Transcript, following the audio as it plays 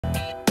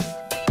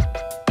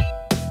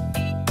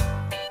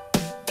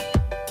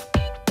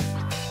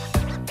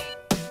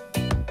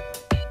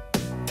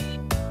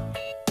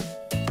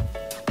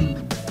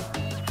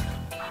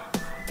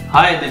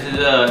Hi, this is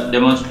a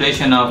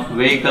demonstration of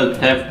vehicle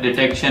theft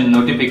detection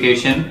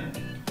notification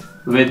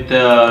with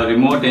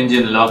remote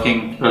engine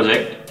locking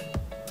project.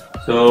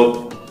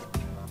 So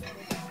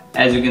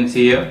as you can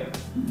see here,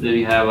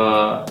 we have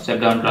a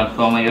step down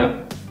transformer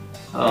here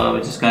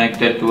which is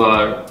connected to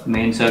our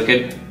main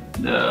circuit.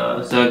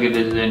 The circuit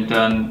is in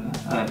turn,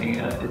 I think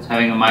it's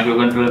having a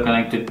microcontroller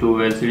connected to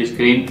LCD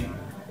screen,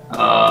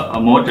 a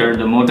motor.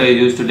 The motor is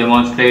used to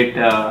demonstrate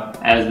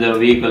as the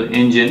vehicle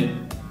engine.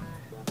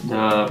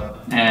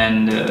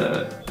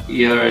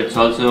 Here it's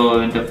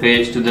also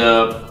interfaced to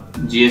the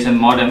GSM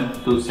modem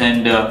to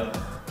send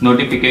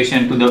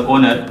notification to the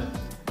owner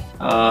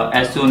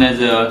as soon as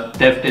a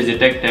theft is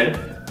detected,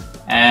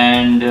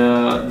 and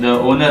the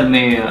owner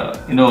may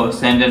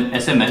send an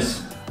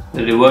SMS,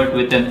 revert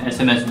with an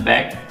SMS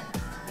back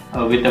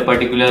with a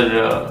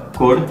particular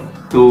code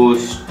to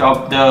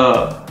stop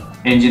the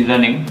engine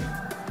running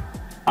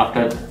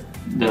after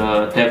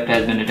the theft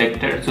has been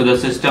detected. So the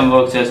system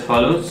works as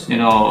follows.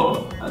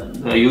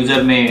 The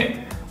user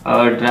may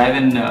drive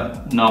in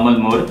normal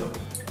mode.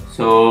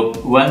 So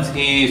once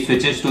he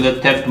switches to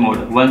the theft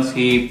mode, once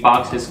he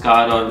parks his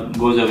car or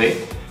goes away,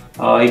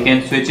 he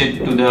can switch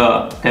it to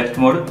the theft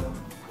mode.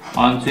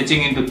 On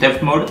switching into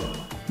theft mode,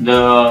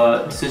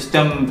 the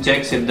system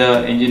checks if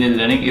the engine is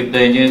running. If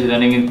the engine is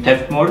running in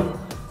theft mode,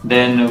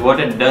 then what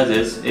it does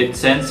is it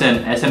sends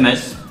an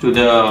SMS to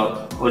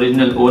the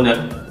original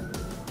owner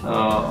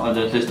or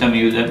the system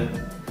user,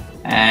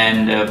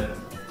 and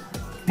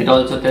it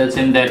also tells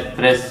him that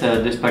press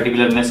this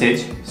particular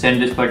message,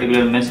 send this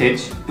particular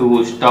message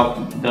to stop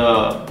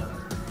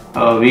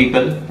the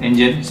vehicle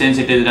engine since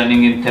it is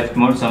running in theft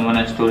mode, someone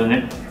has stolen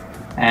it.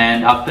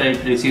 And after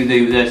it receives the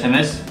user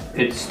SMS,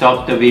 it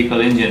stops the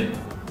vehicle engine.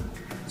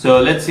 So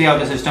let's see how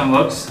the system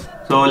works.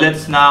 So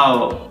let's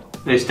now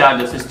restart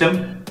the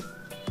system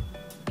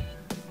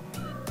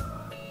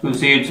to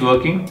see it's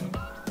working.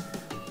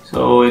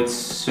 So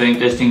it's showing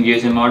testing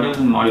GSM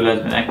module has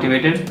been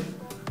activated.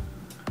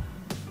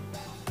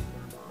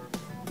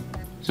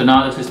 So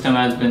now the system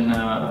has been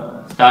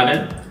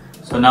started.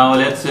 So now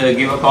let's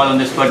give a call on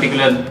this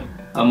particular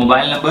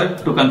mobile number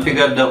to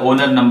configure the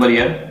owner number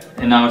here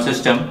in our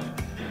system,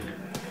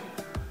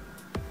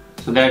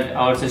 so that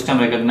our system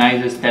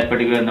recognizes that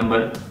particular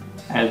number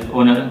as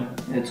owner.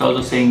 It's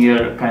also saying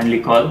here kindly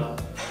call.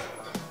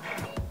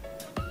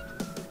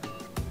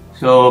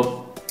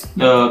 So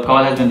the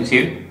call has been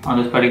received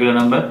on this particular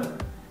number.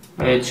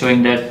 It's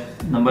showing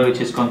that number which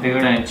is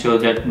configured, and it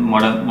shows that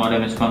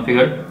modem is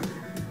configured,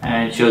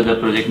 and it shows the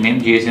project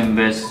name GSM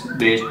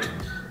based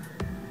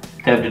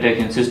theft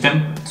detection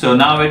system. So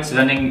now it's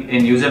running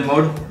in user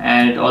mode,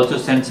 and it also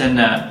sends an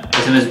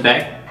SMS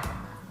back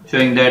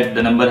showing that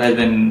the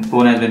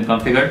phone has been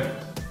configured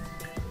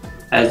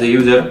as the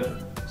user.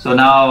 So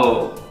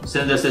now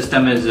since the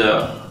system is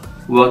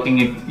working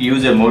in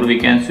user mode, we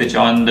can switch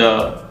on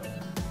the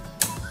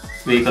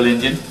vehicle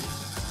engine.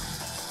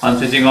 On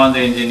switching on the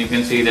engine, you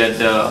can see that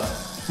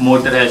the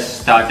motor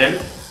has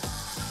started.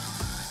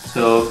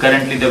 So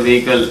currently the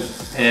vehicle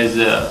is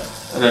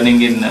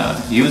running in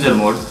user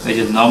mode, which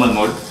is normal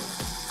mode,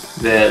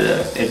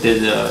 where it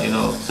is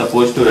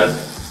supposed to run.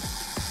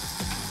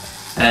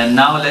 And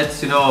now let's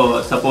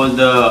suppose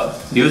the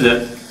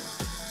user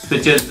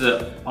switches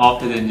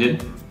off his engine,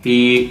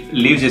 he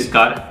leaves his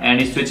car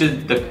and he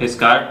switches his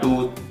car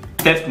to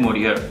theft mode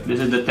here. This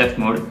is the theft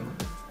mode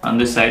on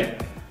this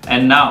side,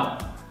 and now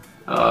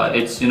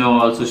it's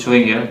also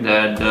showing here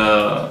that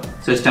the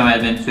system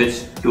has been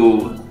switched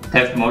to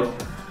theft mode.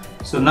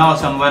 So now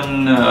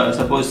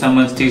suppose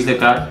someone steals the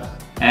car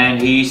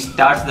and he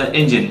starts the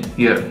engine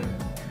here.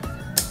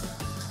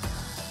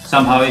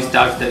 Somehow he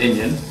starts the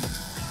engine.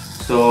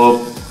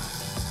 So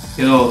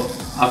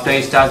after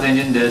he starts the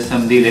engine, there is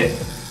some delay,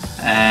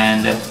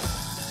 and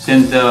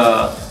since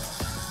the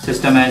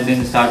system has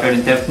been started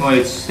in theft mode,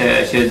 it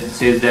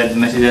says that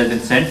message has been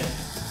sent.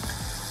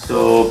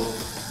 So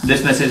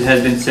this message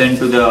has been sent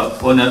to the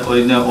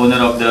original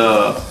owner of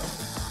the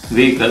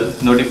vehicle,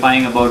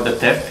 notifying about the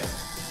theft.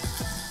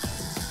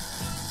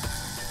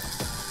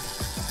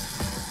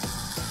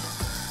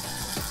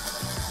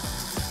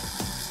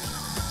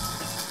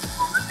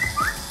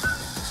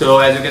 So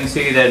as you can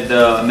see that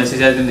the message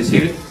has been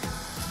received.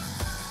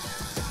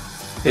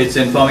 It's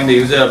informing the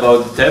user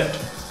about the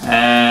theft,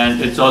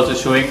 and it's also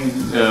showing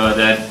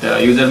that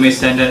the user may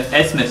send an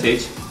S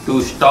message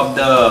to stop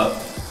the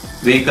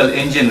vehicle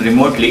engine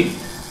remotely.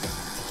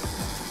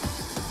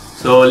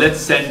 So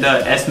let's send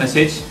the S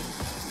message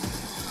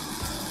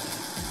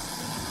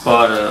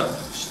for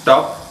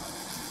stop.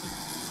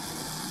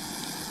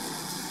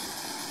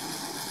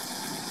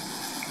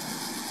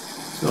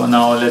 So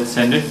now let's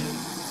send it.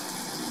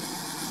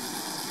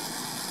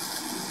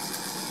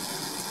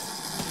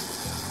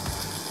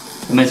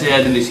 The message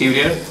has been received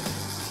here,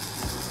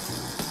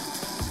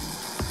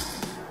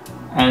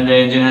 and the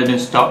engine has been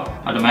stopped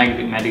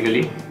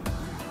automatically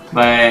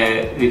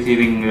by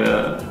receiving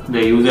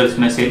the user's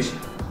message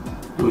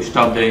to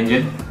stop the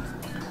engine.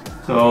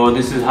 So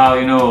this is how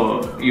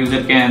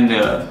user can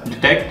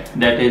detect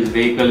that his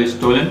vehicle is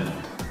stolen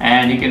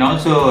and you can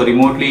also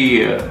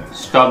remotely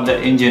stop the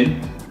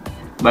engine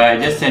by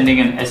just sending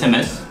an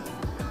SMS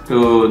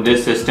to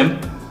this system,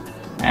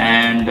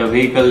 and the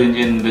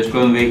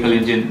stolen vehicle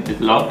engine is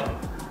locked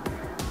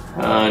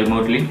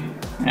remotely.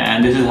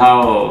 And this is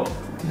how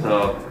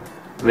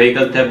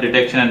vehicle theft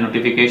detection and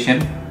notification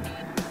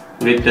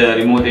with the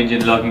remote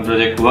engine locking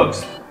project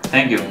works.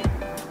 Thank you.